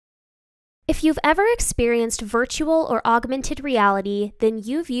If you've ever experienced virtual or augmented reality, then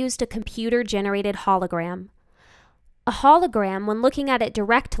you've used a computer-generated hologram. A hologram, when looking at it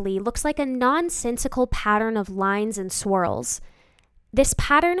directly, looks like a nonsensical pattern of lines and swirls. This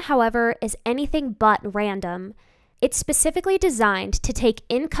pattern, however, is anything but random. It's specifically designed to take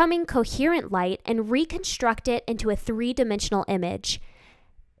incoming coherent light and reconstruct it into a three-dimensional image.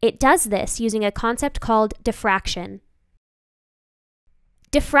 It does this using a concept called diffraction.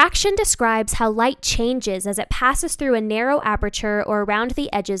 Diffraction describes how light changes as it passes through a narrow aperture or around the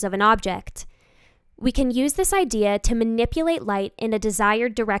edges of an object. We can use this idea to manipulate light in a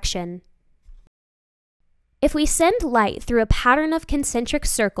desired direction. If we send light through a pattern of concentric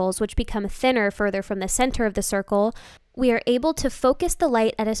circles which become thinner further from the center of the circle, we are able to focus the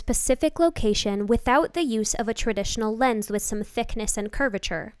light at a specific location without the use of a traditional lens with some thickness and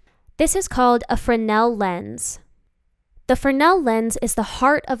curvature. This is called a Fresnel lens. The Fresnel lens is the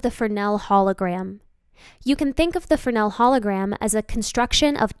heart of the Fresnel hologram. You can think of the Fresnel hologram as a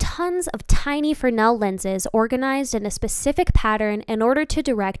construction of tons of tiny Fresnel lenses organized in a specific pattern in order to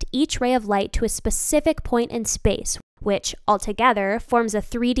direct each ray of light to a specific point in space, which, altogether, forms a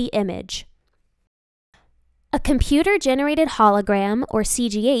 3D image. A computer-generated hologram, or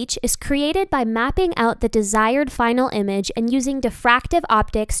CGH, is created by mapping out the desired final image and using diffractive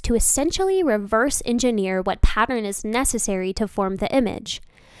optics to essentially reverse engineer what pattern is necessary to form the image.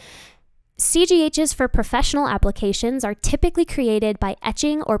 CGHs for professional applications are typically created by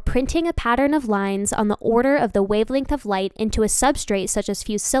etching or printing a pattern of lines on the order of the wavelength of light into a substrate such as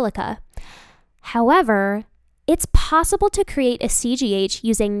fused silica. However, it's possible to create a CGH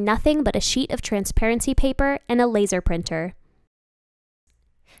using nothing but a sheet of transparency paper and a laser printer.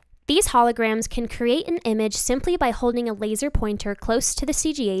 These holograms can create an image simply by holding a laser pointer close to the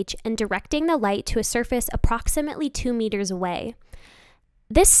CGH and directing the light to a surface approximately 2 meters away.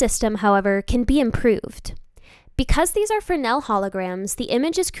 This system, however, can be improved. Because these are Fresnel holograms, the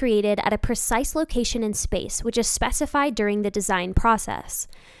image is created at a precise location in space, which is specified during the design process.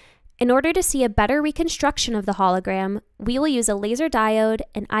 In order to see a better reconstruction of the hologram, we will use a laser diode,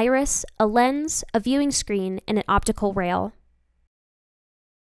 an iris, a lens, a viewing screen, and an optical rail.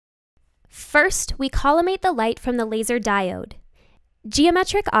 First, we collimate the light from the laser diode.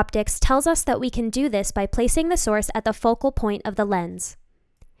 Geometric optics tells us that we can do this by placing the source at the focal point of the lens.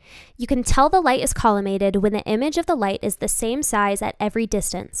 You can tell the light is collimated when the image of the light is the same size at every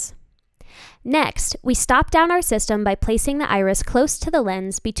distance. Next, we stop down our system by placing the iris close to the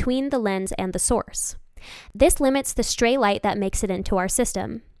lens between the lens and the source. This limits the stray light that makes it into our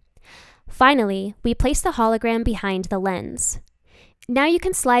system. Finally, we place the hologram behind the lens. Now you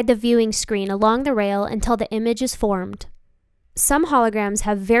can slide the viewing screen along the rail until the image is formed. Some holograms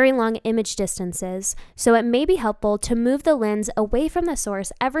have very long image distances, so it may be helpful to move the lens away from the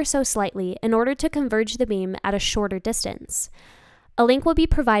source ever so slightly in order to converge the beam at a shorter distance. A link will be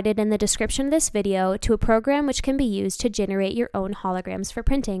provided in the description of this video to a program which can be used to generate your own holograms for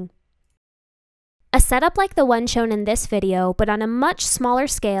printing. A setup like the one shown in this video, but on a much smaller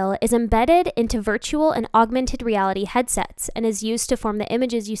scale, is embedded into virtual and augmented reality headsets and is used to form the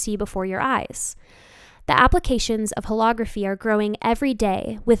images you see before your eyes. The applications of holography are growing every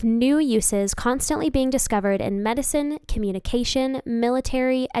day, with new uses constantly being discovered in medicine, communication,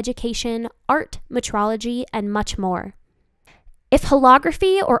 military, education, art, metrology, and much more. If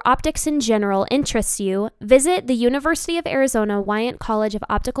holography or optics in general interests you, visit the University of Arizona Wyant College of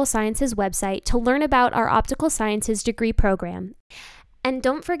Optical Sciences website to learn about our Optical Sciences degree program. And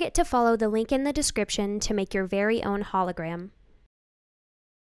don't forget to follow the link in the description to make your very own hologram.